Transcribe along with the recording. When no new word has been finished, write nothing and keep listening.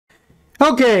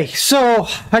Okay, so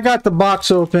I got the box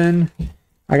open.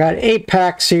 I got 8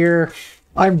 packs here.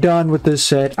 I'm done with this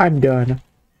set. I'm done.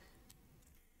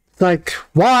 It's like,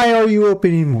 why are you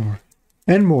opening more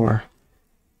and more?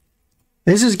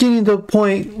 This is getting to the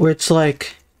point where it's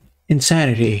like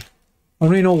insanity. I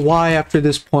don't even know why after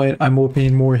this point I'm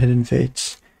opening more Hidden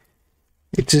Fates.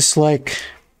 It's just like,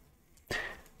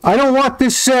 I don't want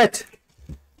this set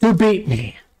to beat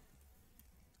me.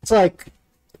 It's like,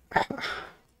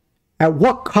 at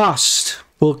what cost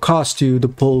will it cost you to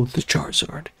pull the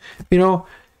Charizard? You know,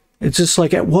 it's just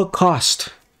like, at what cost?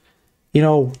 You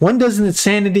know, when does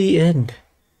insanity end?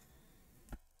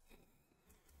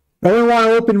 I don't want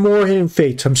to open more Hidden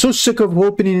Fates. I'm so sick of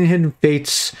opening Hidden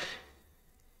Fates.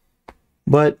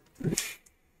 But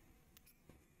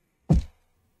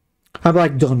I'm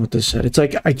like done with this set. It's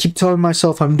like I keep telling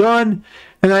myself I'm done,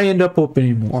 and I end up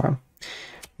opening more.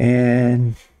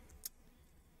 And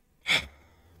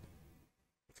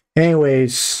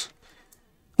anyways,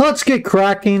 let's get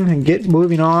cracking and get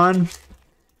moving on.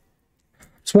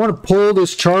 Just want to pull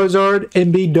this Charizard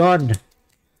and be done.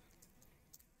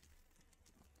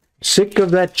 Sick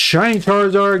of that shiny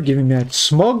Charizard giving me that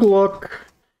smug look.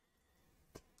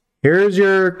 Here's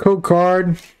your code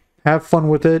card. Have fun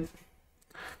with it.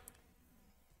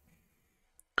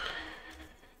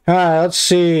 Alright, let's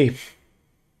see.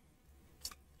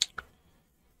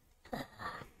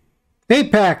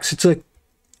 8 packs.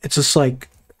 It's just like,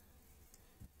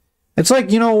 it's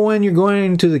like, you know, when you're going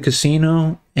into the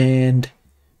casino and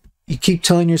you keep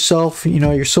telling yourself, you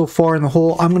know, you're so far in the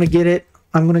hole, I'm gonna get it,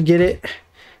 I'm gonna get it,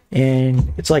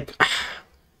 and it's like,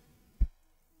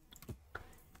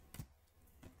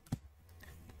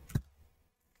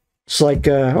 it's like,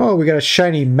 oh, we got a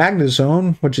shiny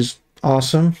Magnezone, which is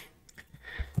awesome.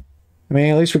 I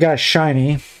mean, at least we got a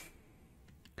shiny.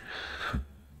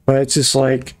 But it's just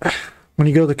like, when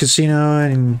you go to the casino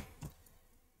and,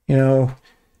 you know,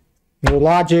 your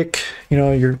logic, you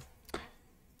know,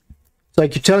 it's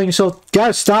like you're telling yourself, you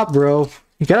gotta stop, bro.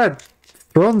 You gotta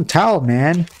throw in the towel,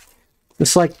 man.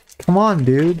 It's like, come on,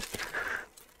 dude.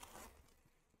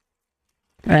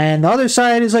 And the other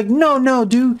side is like, no,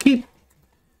 dude,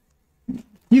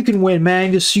 you can win,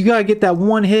 man. You gotta get that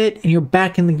one hit and you're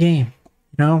back in the game.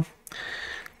 You know?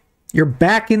 You're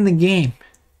back in the game.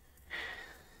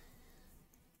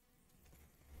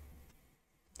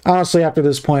 Honestly, after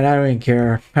this point, I don't even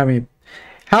care. I mean,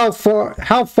 how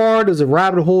far does a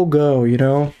rabbit hole go, you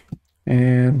know?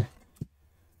 And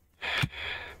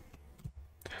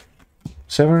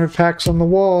 700 packs on the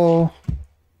wall.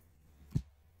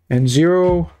 And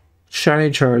 0 shiny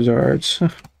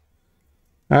Charizards.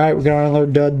 Alright, we got another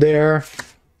dud there.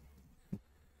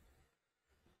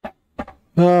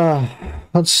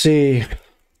 Let's see.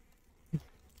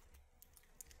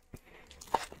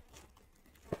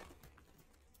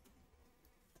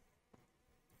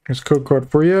 Here's a code card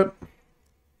for you.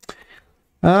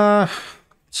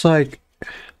 It's like,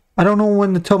 I don't know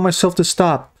when to tell myself to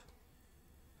stop.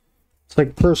 It's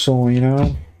like personal, you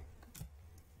know?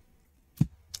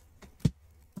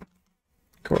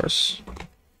 Of course.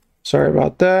 Sorry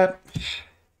about that.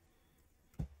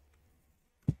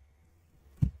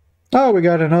 Oh, we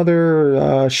got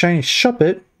another shiny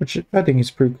Shuppet, which I think is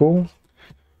pretty cool.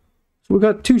 So we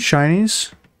got 2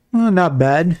 shinies. Not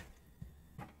bad.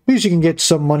 At least you can get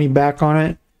some money back on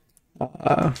it.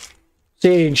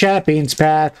 See, in Champion's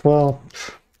Path, well,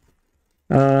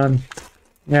 yeah.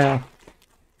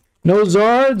 No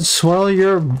Zards, well,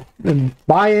 your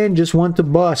buy-in just went to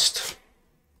bust.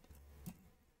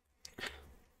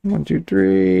 1, 2,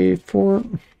 3, 4.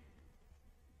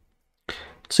 Let's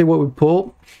see what we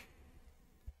pull.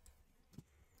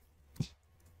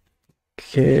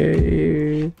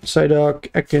 Okay,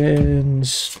 Psyduck,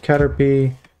 Ekans,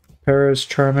 Caterpie, Paris,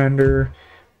 Charmander,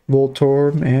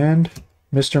 Voltorb, and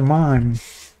Mr. Mime.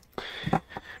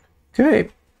 Okay.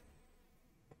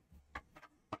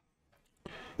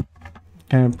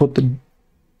 And put the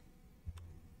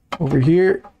over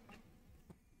here.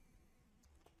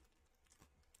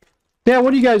 Yeah,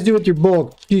 what do you guys do with your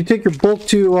bulk? Do you take your bulk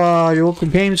to your local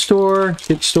game store,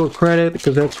 get store credit?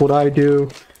 Because that's what I do.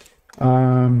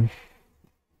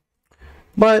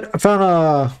 But I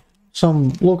found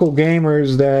some local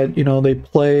gamers that, you know, they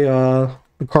play the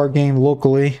card game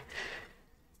locally.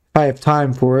 If I have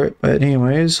time for it. But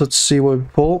anyways, let's see what we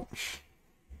pull.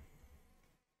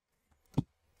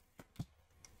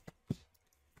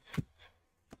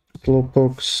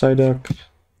 Slowpoke, Psyduck,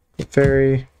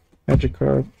 Fairy,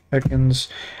 Magikarp, Ekans,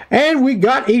 and we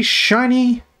got a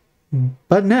shiny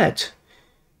Banette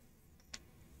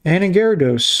and a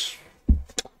Gyarados.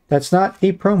 That's not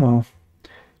a promo.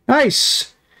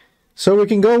 Nice. So we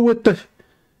can go with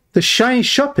the Shiny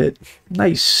Shuppet.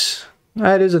 Nice.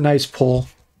 That is a nice pull.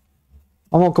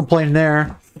 I won't complain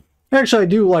there. Actually, I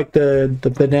do like the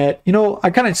Banette. You know, I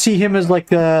kind of see him as like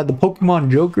the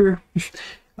Pokemon Joker.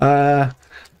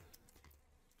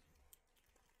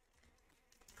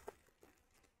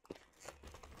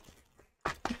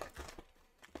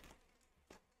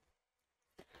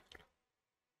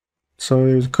 So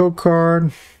there's a code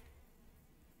card.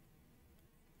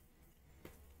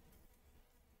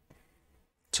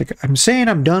 It's like, I'm saying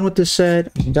I'm done with this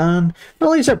set. I'm done.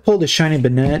 Well, at least I pulled a Shiny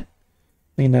Banette.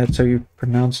 I think that's how you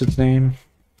pronounce its name.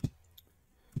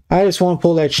 I just want to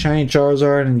pull that Shiny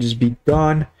Charizard and just be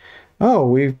done. Oh,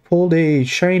 we pulled a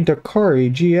Shiny Dakari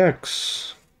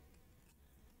GX.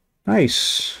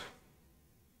 Nice.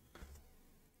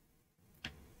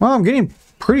 Well, I'm getting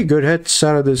pretty good hits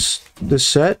out of this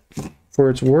set for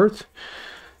its worth.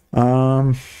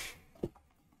 Yeah.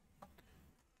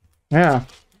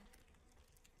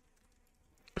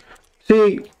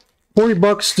 See, 40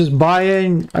 bucks just buy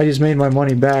in, I just made my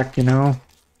money back, you know.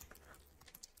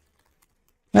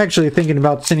 Actually thinking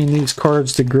about sending these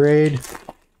cards to grade,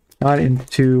 not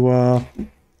into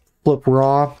flip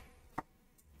raw.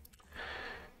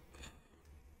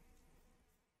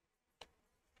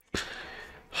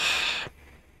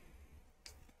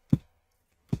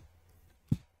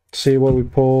 See what we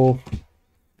pull.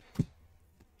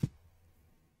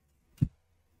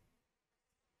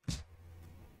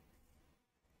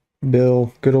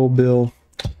 Bill, good old Bill.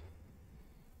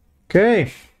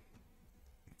 Okay.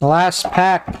 Last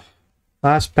pack.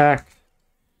 Last pack.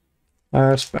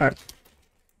 Last pack.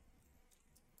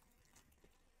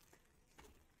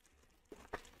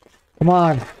 Come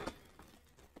on.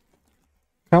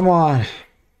 Come on.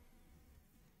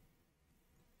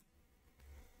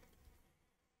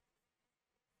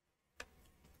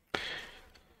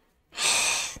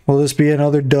 Will this be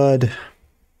another dud?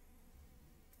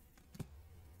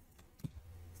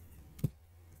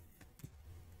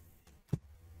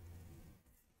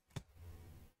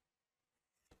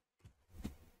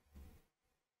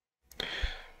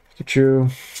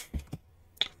 Pikachu.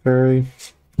 Fairy.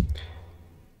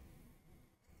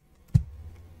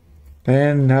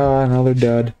 And another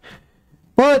dud.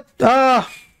 But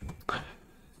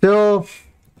still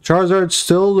Charizard's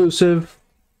still elusive,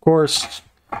 of course.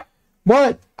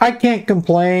 But I can't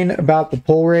complain about the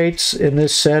pull rates in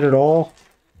this set at all.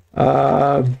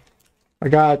 I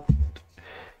got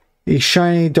a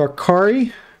Shiny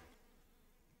Dakari.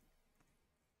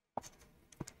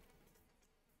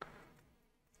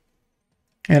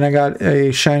 And I got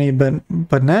a Shiny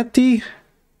Banette.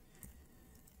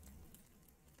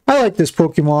 I like this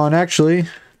Pokemon, actually.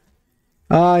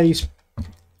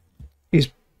 He's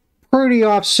pretty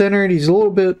off-centered. He's a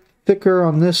little bit thicker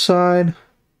on this side.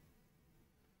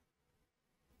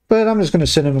 But I'm just going to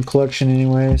send him a collection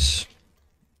anyways.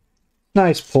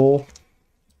 Nice pull.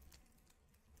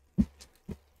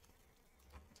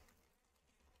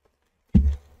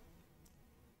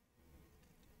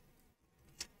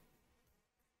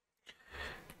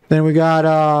 Then we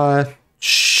got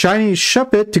Shiny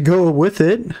Shuppet to go with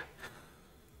it.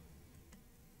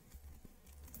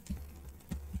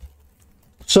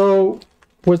 So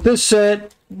with this set,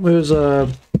 it was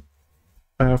a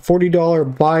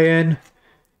 $40 buy-in,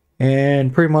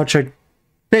 and pretty much I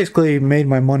basically made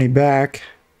my money back.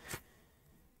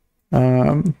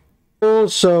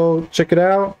 So check it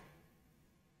out.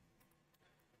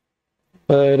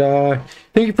 But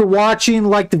thank you for watching.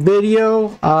 Like the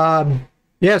video.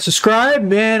 Yeah,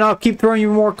 subscribe, and I'll keep throwing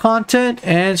you more content,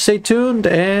 and stay tuned,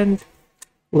 and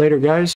later, guys.